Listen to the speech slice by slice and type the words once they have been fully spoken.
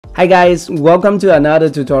Hi guys, welcome to another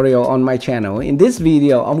tutorial on my channel. In this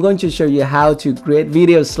video, I'm going to show you how to create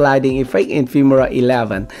video sliding effect in Filmora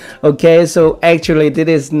 11. Okay, so actually this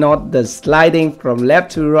is not the sliding from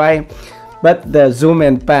left to right, but the zoom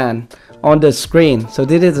and pan on the screen. So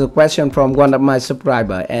this is a question from one of my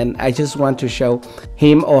subscribers, and I just want to show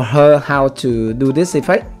him or her how to do this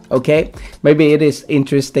effect. Okay, maybe it is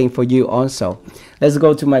interesting for you also. Let's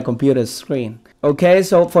go to my computer screen. Okay,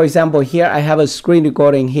 so for example, here I have a screen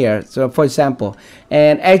recording here. So for example,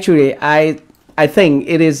 and actually I think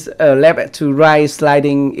it is a left to right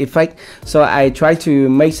sliding effect. So I try to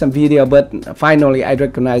make some video, but finally I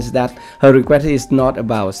recognize that her request is not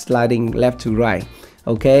about sliding left to right.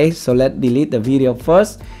 Okay, so let's delete the video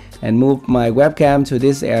first and move my webcam to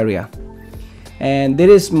this area. And this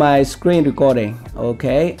is my screen recording,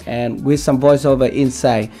 okay, and with some voiceover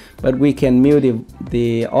inside, but we can mute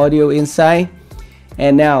the audio inside.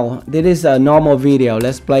 And now this is a normal video.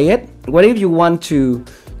 Let's play it. What if you want to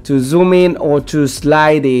zoom in or to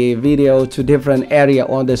slide the video to different area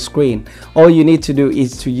on the screen? All you need to do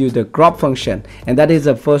is to use the crop function, and that is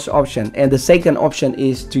the first option. And the second option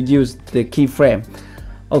is to use the keyframe.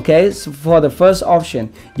 Okay, so for the first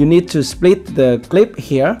option, you need to split the clip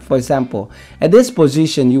here. For example, at this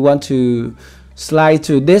position, you want to slide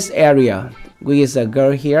to this area, which is a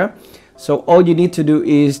girl here. So all you need to do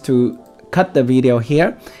is to cut the video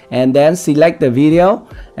here and then select the video,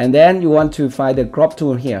 and then you want to find the crop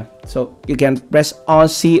tool here. So you can press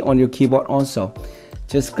Alt-C on your keyboard also.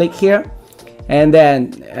 Just click here, and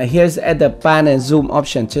then here's at the pan and zoom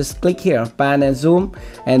option. Just click here, pan and zoom,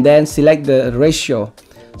 and then select the ratio.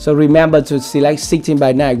 So remember to select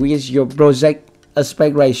 16:9, which is your project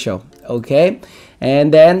aspect ratio. Okay,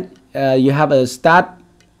 and then you have a start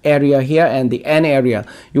area here and the end area.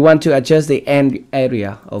 You want to adjust the end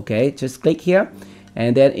area. Okay, just click here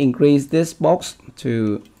and then increase this box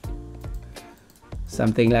to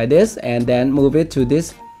something like this, and then move it to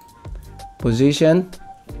this position.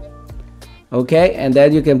 Okay, and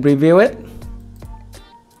then you can preview it.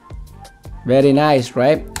 Very nice,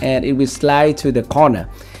 right? And it will slide to the corner.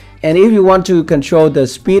 And if you want to control the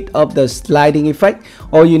speed of the sliding effect,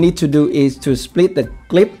 all you need to do is to split the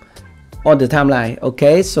clip on the timeline.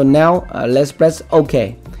 Okay, so now let's press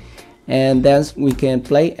OK, and then we can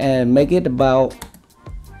play and make it about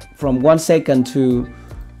from 1 second to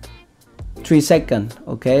 3 seconds.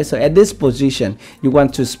 Okay, so at this position you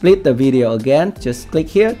want to split the video again. Just click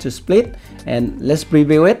here to split, and let's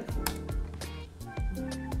preview it.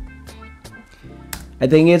 I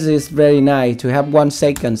think it is very nice to have 1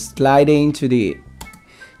 second sliding to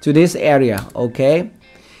this area. Okay,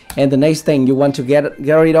 and the next thing, you want to get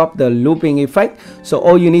rid of the looping effect. So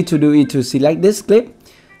all you need to do is to select this clip,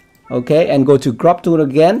 okay, and go to crop tool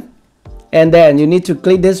again, and then you need to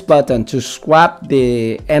click this button to swap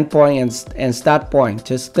the endpoint and start point.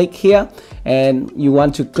 Just click here, and you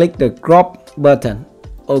want to click the crop button,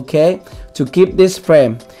 okay, to keep this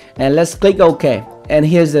frame, and let's click OK. And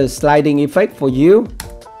here's the sliding effect for you.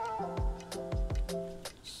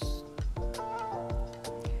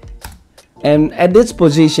 And at this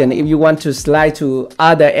position, if you want to slide to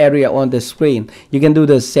other area on the screen, you can do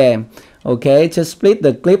the same. Okay, just split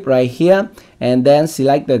the clip right here and then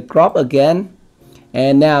select the crop again.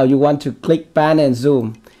 And now you want to click pan and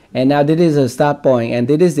zoom. And now this is a start point and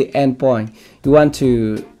this is the end point. You want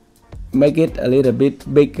to make it a little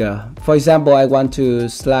bit bigger. For example, I want to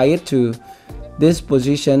slide it to this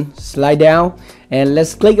position, slide down, and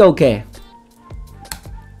let's click OK.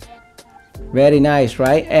 Very nice,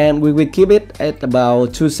 right? And we will keep it at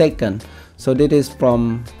about 2 seconds. So this is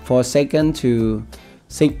from 4 seconds to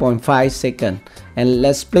 6.5 seconds. And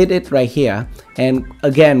let's split it right here. And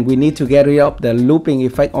again, we need to get rid of the looping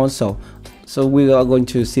effect also. So we are going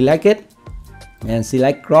to select it and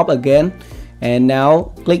select crop again. And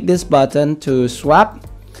now click this button to swap,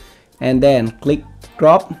 and then click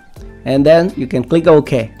crop, and then you can click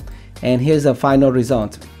OK. And here's the final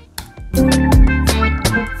result.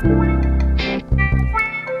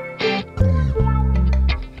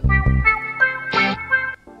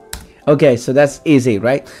 Okay, so that's easy,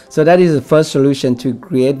 right? So that is the first solution to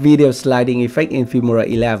create video sliding effect in Filmora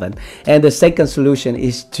 11. And the second solution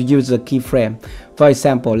is to use the keyframe. For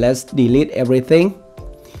example, let's delete everything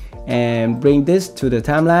and bring this to the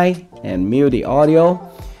timeline and mute the audio.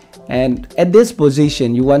 And at this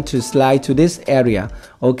position, you want to slide to this area.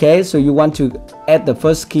 Okay, so you want to add the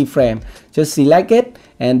first keyframe. Just select it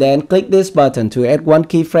and then click this button to add one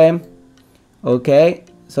keyframe. Okay,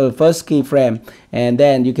 so the first keyframe, and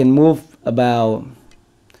then you can move about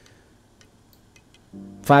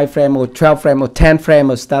 5 frames or 12 frames or 10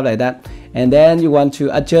 frames or stuff like that. And then you want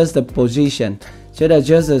to adjust the position. just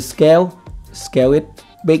adjust the scale it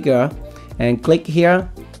bigger, and click here,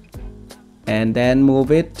 and then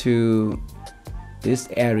move it to this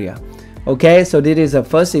area. Okay, so this is the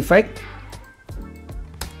first effect.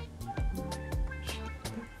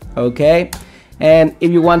 Okay, and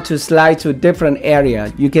if you want to slide to different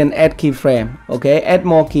area, you can add keyframe. Okay, add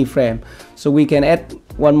more keyframe. So we can add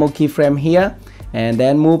one more keyframe here, and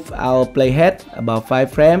then move our playhead about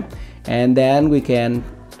 5 frames, and then we can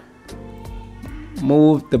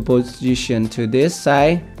move the position to this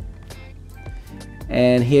side.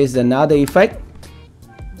 And here's another effect.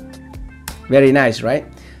 Very nice, right?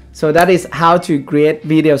 So that is how to create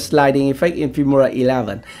video sliding effect in Filmora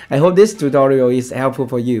 11. I hope this tutorial is helpful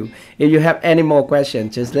for you. If you have any more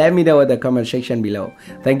questions, just let me know in the comment section below.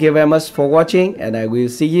 Thank you very much for watching, and I will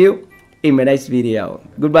see you in my next video.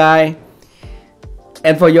 Goodbye.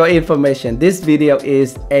 And for your information, this video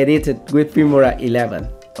is edited with Filmora 11.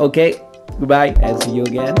 Okay, goodbye and see you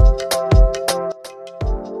again.